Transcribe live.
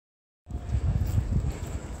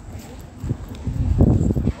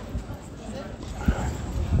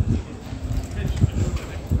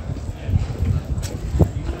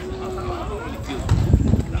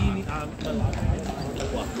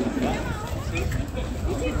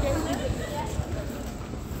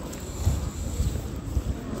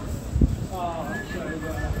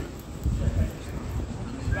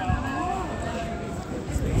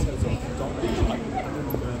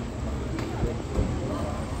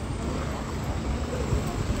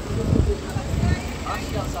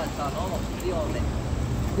outside, no, video me.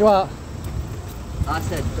 You are? I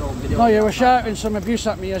said don't video. No, you were shouting some abuse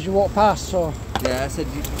at me as you walked past, so... Yeah, I said,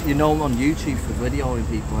 you know I'm on YouTube for videoing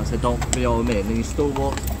people. I said, don't video me. And then you still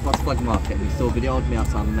walked past Flag Market and you still videoed me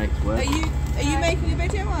outside my mate's work. Are you making a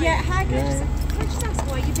video? Yeah, hi, can I just ask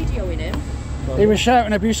why you're videoing him? He was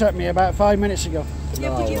shouting abuse at me about 5 minutes ago. Yeah,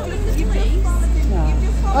 but you don't look at your police.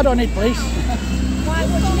 No, I don't need police. Why,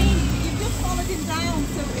 what do you mean? You've just followed him down,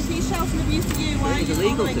 so if he's shouting abuse at you, why are you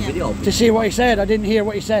following him? Video. To see what he said, I didn't hear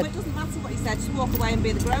what he said. Well, it doesn't matter what he said, just walk away and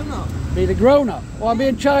be the grown-up. Be the grown-up? Well, I'm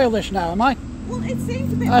being childish now, am I? Well, it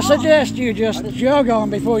seems a bit I odd. suggest you just jog on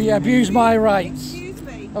before you abuse my rights. Excuse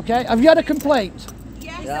me. Okay, have you had a complaint?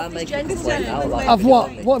 Yes, Yeah, I'm making a this complaint now. gentleman Of went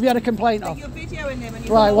what? away. What have you had a complaint That of? you're videoing him and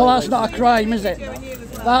you're Right, well that's following not a him. crime, is it? Videoing you as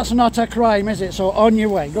well. That's not a crime, is it? So on your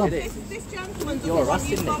way, go on. This gentleman doesn't You're want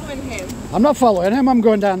you harassing me. following him. I'm not following him, I'm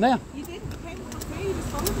going down there. You didn't came across me, you just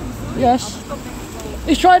followed him. Sorry. Yes. I'll stop.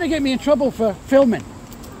 He's trying to get me in trouble for filming.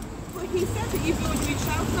 Well, he said that you've already been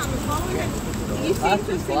shouting at him and following him. You seem to That's have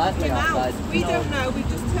just singled lightly him out. outside. We No. don't know, we've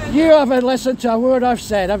just turned You up. haven't listened to a word I've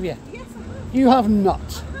said, have you? Yes, I have. You have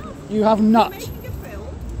not. You have not. You're making a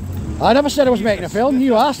film. I never said I was making a film.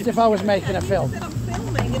 You asked if I was making a film. He said I'm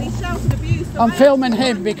filming and he shouted abuse. So I'm why filming have you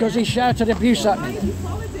him followed because he shouted abuse at Why me have you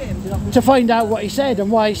followed him? to find out what he said and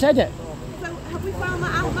why he said it. So have we found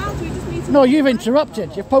that out now? Do we just need to... No, you've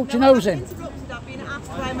interrupted. You've poked your nose in. Interrupted. I've been asked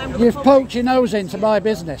by a member of the You've public. poked your nose into my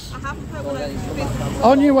business. I haven't poked my nose into business.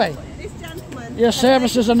 On your way. This gentleman... Your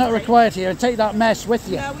services are not required here. Take that mess with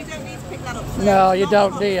you. No, we don't need to pick that up. Sir. No, It's you not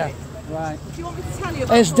don't, do you? toxic. Right. Do you want me to tell you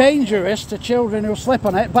about It's dangerous to children who slip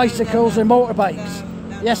on it, bicycles and motorbikes.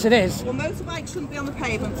 Yes, it is. Well, motorbikes shouldn't be on the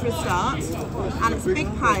pavement for a start, and it's a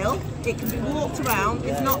big pile. It can be walked around.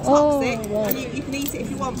 It's not toxic, and you can eat it if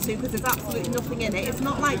you want to because there's absolutely nothing in it. It's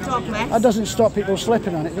not like dog mess. That doesn't stop people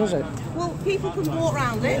slipping on it, does it? Well, people can walk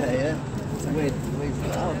around it. Yeah. It's a weird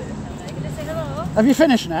out. Have you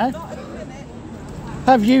finished now?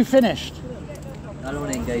 Have you finished? I don't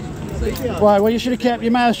want to engage in conversation. Why? Well, you should have kept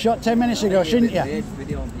your mouth shut 10 minutes ago, shouldn't you?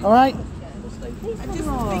 All right? I just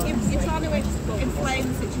think you're trying to inflame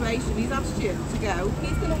the situation. He's asked you to go.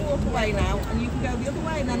 He's going to walk away now, and you can go the other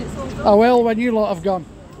way, and then it's all done. I will when you lot have gone.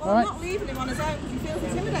 Well, All I'm right? not leaving him on his own because he feels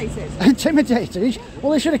intimidated. Intimidated?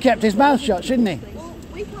 Well, he should have kept his mouth shut, shouldn't he? Well,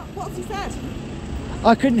 we can't. What's he said?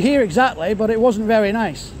 I couldn't hear exactly, but it wasn't very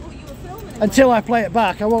nice. Well, you were filming him. Until I play it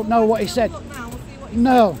back, I won't know what he said. Look now, we'll see what he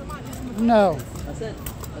No. says. There might be some No.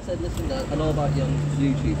 I said, listen, I know about you on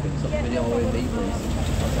YouTube and stuff, video with me, please.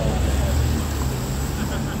 That's all I said.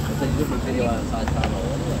 I said, you didn't video outside town hall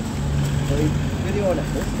anyway. So he video on a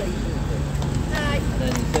bus station, and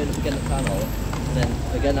then he turned up again at town hall, and then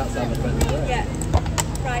again outside my friend's work. Yeah,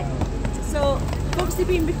 right. So, you've obviously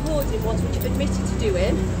been recording once, which you've admitted to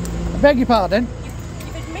doing. I beg your pardon.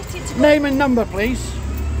 You've admitted to Name and number, please.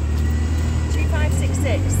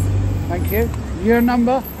 2566. Thank you. Your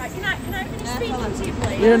number. Right, can I finish speaking to you,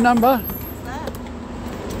 please? Your number.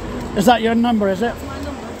 there. Is that your number, is it? My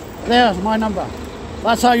number. There's my number.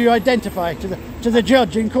 That's how you identify to the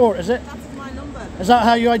judge in court, is it? That's my number. Is that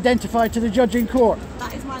how you identify to the judge in court?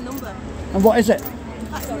 That is my number. And what is it?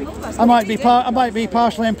 That's the number. I might be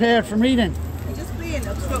partially impaired from reading. You're just being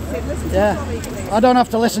obstructive. Listen to Yeah. your colleague, please. I don't have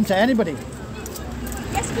to listen to anybody.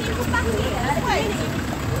 Yes, can you come back here?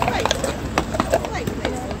 Wait,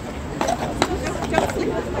 please. Don't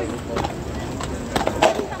sleep with me.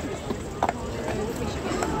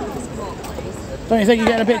 Don't you think you're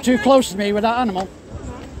getting a bit too close to me with that animal?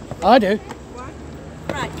 I do.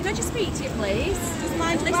 Right, can I just speak to you, please? Just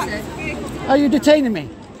mind your back. Listen. Are you detaining me?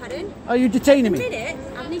 Pardon? Are you detaining A me? minute,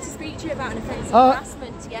 I need to speak to you about an offence of Uh,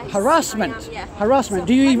 harassment, yes. Harassment? I am, yeah. Harassment? So,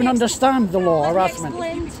 Do you let even me understand the law, let harassment? me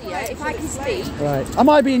explain to you, if I can speak. Right. Am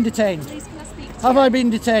I being detained? Please, can I speak to Have you? I been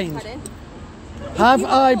detained? Pardon? Have you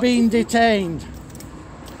I are been caught- detained?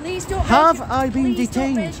 Please don't Have raise your, I been please don't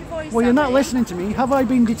detained? raise your voice Well, you're at not me. listening to me. Have I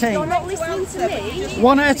been You're detained? not listening to me.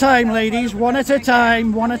 One at a time, ladies. One at a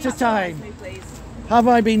time. One at a time. Have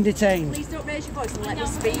I been detained? Please don't raise your voice and let me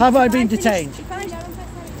speak. Have I If been finish- detained? if I- Can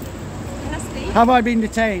I speak? Have I been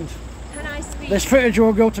detained? Can I speak? This footage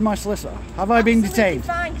will go to my solicitor. Have I been Absolutely detained?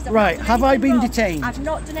 fine, 'cause I've Right. not done Have I anything been wrong. detained? I've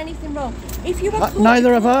not done anything wrong. If you are caught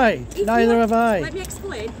Neither have I. recording- if you Neither are- have I. Let me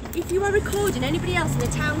explain. If you are recording anybody else in the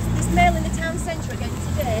town, this male in the town centre again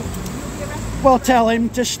today, you'll be arrested. Well, tell him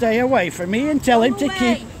to stay away from me and tell him to Go keep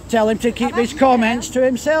away. I've his asked you comments now. to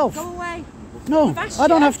himself. Go away. No, I've asked I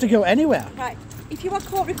don't you. have to go anywhere. Right. If you are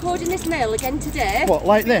caught recording this male again today, What,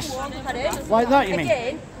 like this? pardon? Like that, you mean?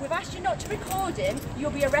 Again, we've asked you not to record him.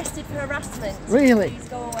 You'll be arrested for harassment. Really? Please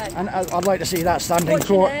go away. And I'd like to see that stand in What's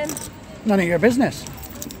your court. name? None of your business.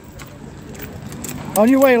 On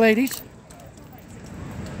your way, ladies.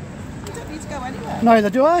 You don't need to go anywhere. Neither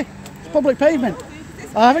do I. It's public pavement.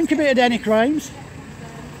 I haven't committed any crimes.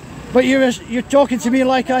 But you're talking to me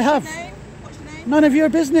like I have. What's your name? None of your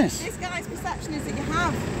business. This guy's perception is that you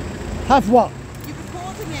have. Have what? You're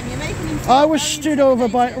recording him. You're making him. I was stood over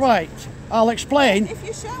by... Right. I'll explain. If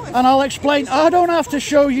you show us. And I'll explain. I don't have to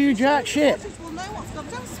show you jack shit. We'll know what's gone.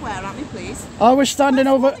 Don't swear at me, please. I was standing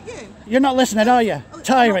over... You're not listening, are you? Oh, it's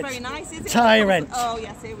Tyrant. not very nice, is it? Tyrant. Oh,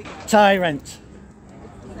 yes, here we go. Tyrant.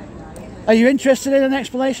 Are you interested in an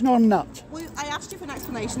explanation or not? Well, I asked you for an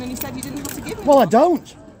explanation and you said you didn't have to give me Well, I one.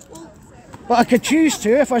 don't. Well, But I could choose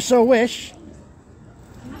to if I so wish.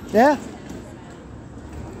 Yeah?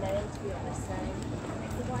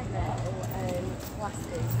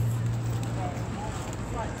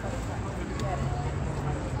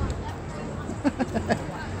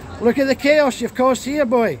 Look at the chaos you've caused here,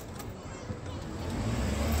 boy.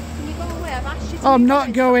 Can you go away? I've asked you to I'm leave not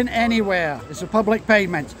the going anywhere. It's a public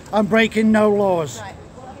pavement. I'm breaking no laws. Right.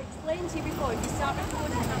 Well, I've explained to you before, if you start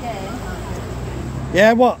recording again...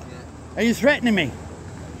 Yeah, what? Are you threatening me?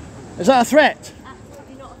 Is that a threat?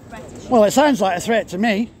 Absolutely not a threat. It's Well, it sounds like a threat to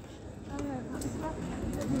me.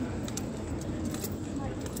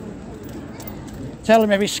 Tell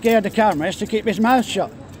him if he's scared of cameras to keep his mouth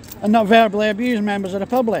shut and not verbally abuse members of the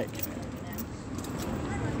public.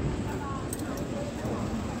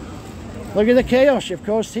 Look at the chaos you've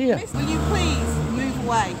caused here. Miss, will you please move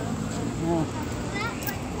away?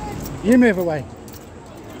 You move away.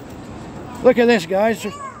 Look at this, guys.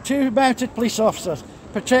 Two mounted police officers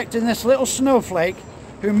protecting this little snowflake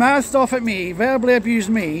who mouthed off at me, verbally abused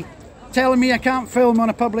me, telling me I can't film on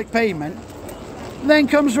a public pavement, then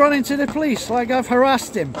comes running to the police like I've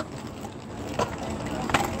harassed him.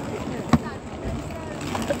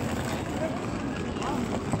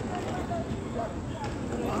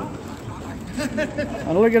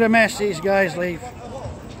 And look at the mess these guys leave.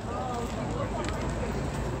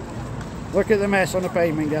 Look at the mess on the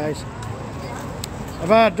pavement, guys. If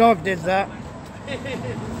our dog did that,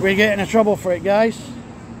 we'd get into trouble for it, guys.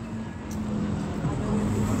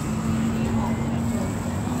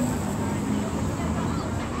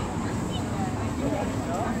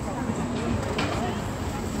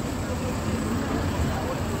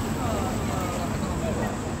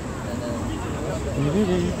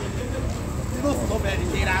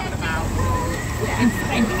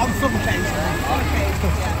 On some occasions.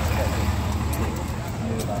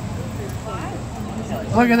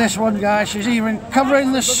 Look at this one, guys. She's even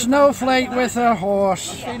covering the snowflake with her horse.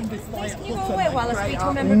 Please, can you go away while I speak to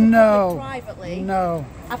a member of the No. public privately? No.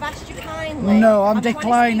 I've asked you kindly. No, I'm trying to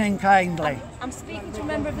declining speak- kindly. I'm speaking to a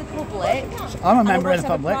member of the public. I'm a and I member want of the to have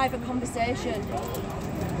public. A private conversation.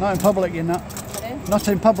 Not in public, you're not. Pardon? Not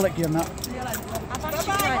in public, you're not. I've asked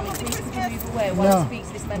you kindly, please could you move away while I No. speak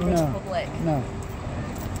to this member of the public? No.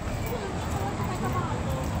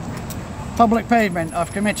 Public pavement.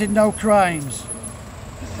 I've committed no crimes.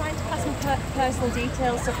 He's trying to pass me personal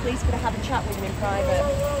details, so please could I have a chat with him in private?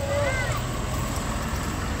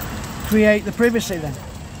 Create the privacy then.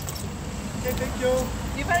 Okay, thank you.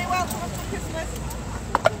 You're very welcome. Have Christmas.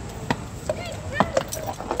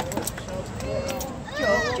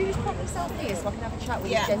 Joe, could you just pop yourself here so I can have a chat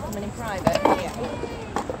with Yeah. this gentleman in private?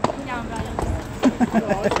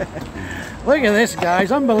 Look at this,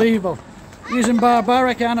 guys. Unbelievable. Using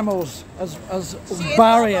barbaric animals as She is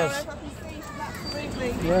barriers. barbaric, I can see. She's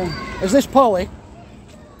absolutely. Yeah. Is this Polly?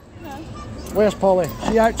 No. Where's Polly?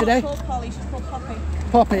 She out today? She's called Polly. She's called Poppy.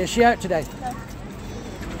 Poppy, is she out today? No.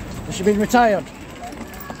 Has she been retired?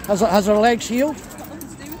 Has her legs healed? It's got nothing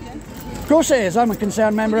to do with you. Of course it is. I'm a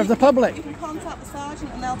concerned member of the public. You can contact the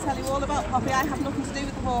sergeant and they'll tell you all about Poppy. I have nothing to do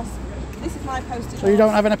with the horse. This is my posted So you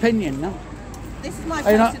don't have an opinion, no? This is my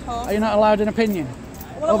Are you not? posted horse. Are you not allowed an opinion?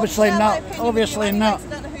 Well, I wouldn't Obviously share my not. opinion with Obviously you anyway, not. 'cause I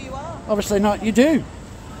don't know who you are. Obviously not. You do.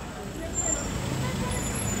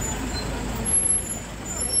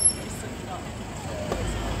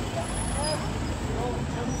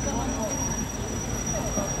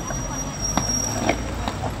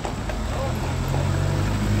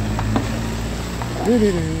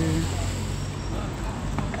 Doo-doo-doo.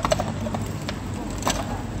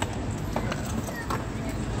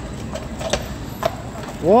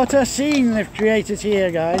 What a scene they've created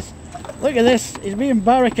here, guys. Look at this. He's being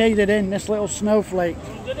barricaded in, this little snowflake.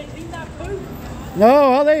 No,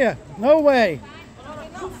 are they? No way.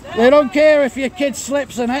 They don't care if your kid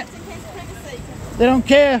slips in it. They don't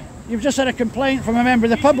care. You've just had a complaint from a member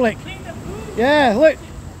of the public. Yeah, look.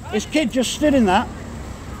 His kid just stood in that.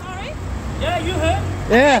 Sorry? Yeah, you heard?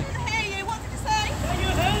 Yeah, I hear you. What did you say? Yeah, you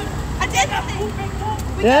heard? I did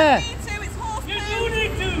nothing. We Yeah. don't need to. It's horse You poo. do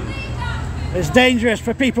need to. It's dangerous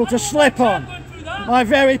for people to slip on. My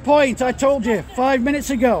very point I told you 5 minutes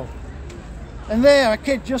ago. And there, a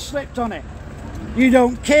kid just slipped on it. You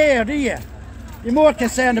don't care, do you? You're more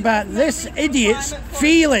concerned about this idiot's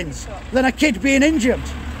feelings than a kid being injured.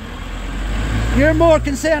 You're more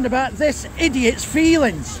concerned about this idiot's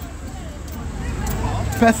feelings.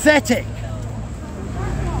 Pathetic.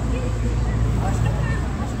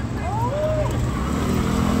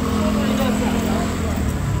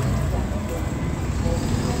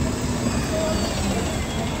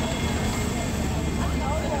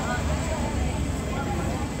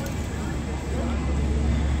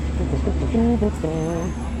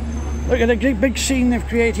 Look at the big scene they've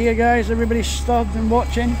created here, guys. Everybody's stopped and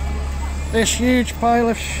watching this huge pile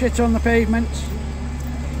of shit on the pavement.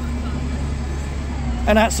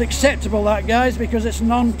 And that's acceptable, that, guys, because it's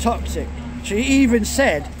non-toxic. She even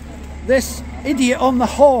said, this idiot on the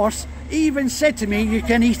horse even said to me, you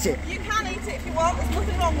can eat it. You can eat it if you want, there's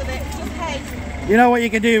nothing wrong with it, it's just hay. You know what you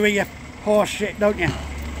can do with your horse shit, don't you?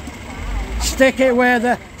 Stick it where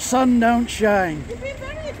the sun don't shine. You're being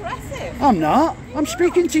very aggressive. I'm not. I'm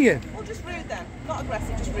speaking to you. Well, just rude then. Not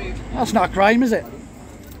aggressive, just rude. That's not a crime, is it?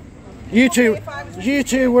 You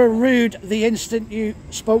two were rude the instant you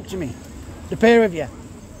spoke to me. The pair of you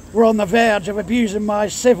were on the verge of abusing my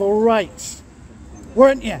civil rights,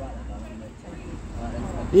 weren't you?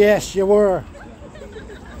 Yes, you were.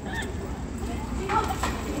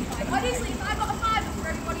 Honestly, if I got a fiver for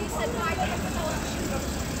everybody who said five,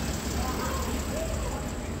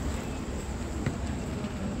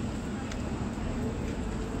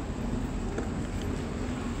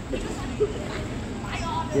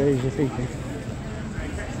 Crazy people.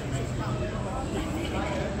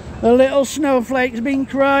 The little snowflake's been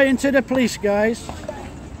crying to the police, guys.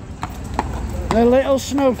 The little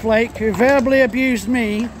snowflake who verbally abused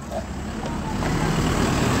me.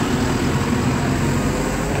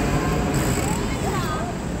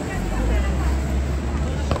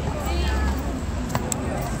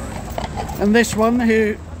 And this one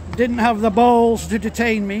who didn't have the balls to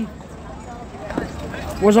detain me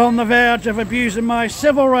was on the verge of abusing my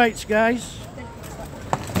civil rights, guys.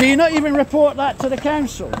 Do you not even report that to the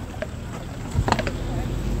council?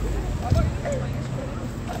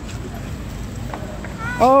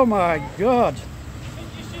 Oh my God.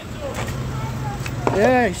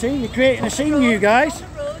 Yeah, you see, you're creating a scene, you guys. on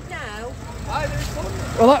the road now.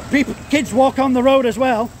 Well, kids walk on the road as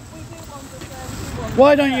well.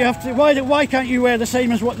 Why don't you have to, why can't you wear the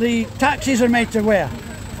same as what the taxis are made to wear?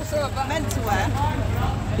 Meant to wear?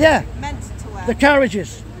 Yeah, Meant to wear. the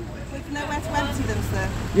carriages. We've nowhere to empty them,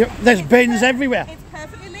 sir. There's bins everywhere. It's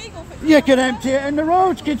perfectly legal for You could empty it in the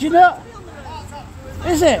roads, could you not?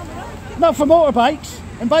 Is it? Not for motorbikes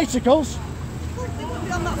and bicycles. They wouldn't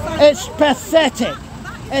be on that side. It's pathetic.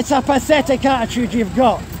 It's a pathetic attitude you've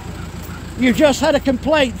got. You just had a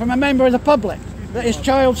complaint from a member of the public that his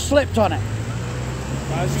child slipped on it.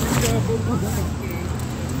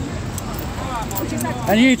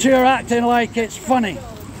 And you two are acting like it's funny.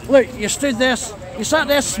 Look, you sat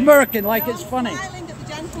there smirking like it's funny. Smiling at the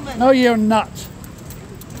gentleman. No, you're not.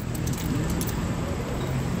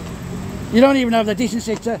 You don't even have the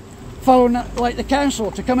decency to phone like the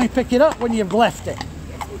council to come and pick it up when you've left it.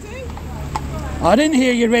 Yes, we do. I didn't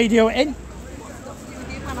hear you radio it in.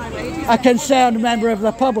 When I radio A concerned member of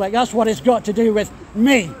the public. That's what it's got to do with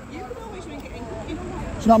me. you could always ring it in, couldn't you?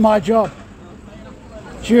 It's not my job.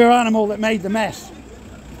 It's your animal that made the mess.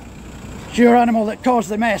 It's your animal that caused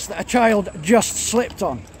the mess that a child just slipped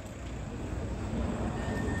on.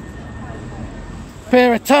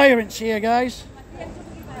 Pair of tyrants here, guys.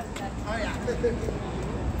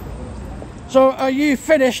 So, are you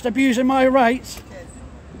finished abusing my rights?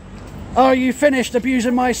 Are you finished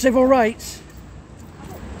abusing my civil rights?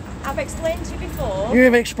 I've explained to you before.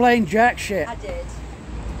 You've explained jack shit. I did.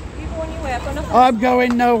 You go on your way. I've got nothing. I'm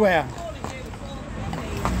going nowhere.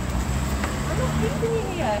 I'm not keeping you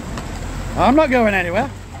here. I'm not going anywhere.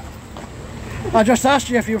 I just asked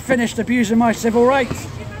you if you finished abusing my civil rights.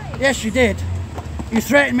 Yes, you did. You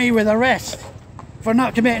threatened me with arrest for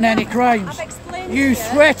not committing any crimes. I've explained You to you.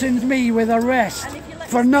 threatened me with arrest And if you let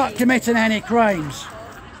for me not speak- committing any crimes.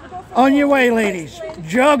 On your way, ladies.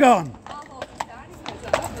 Jog on.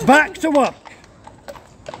 Back to work.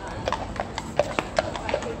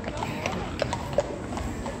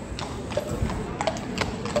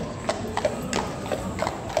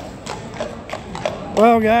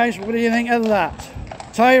 Well, guys, what do you think of that?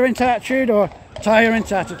 Tyrant attitude or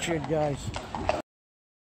tyrant attitude, guys?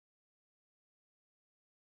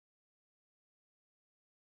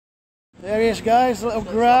 There he is, guys, little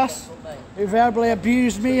grass, who verbally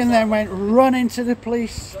abused me and then went running to the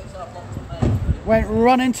police. went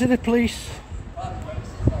running to the police.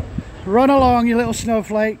 Run along, you little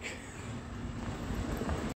snowflake.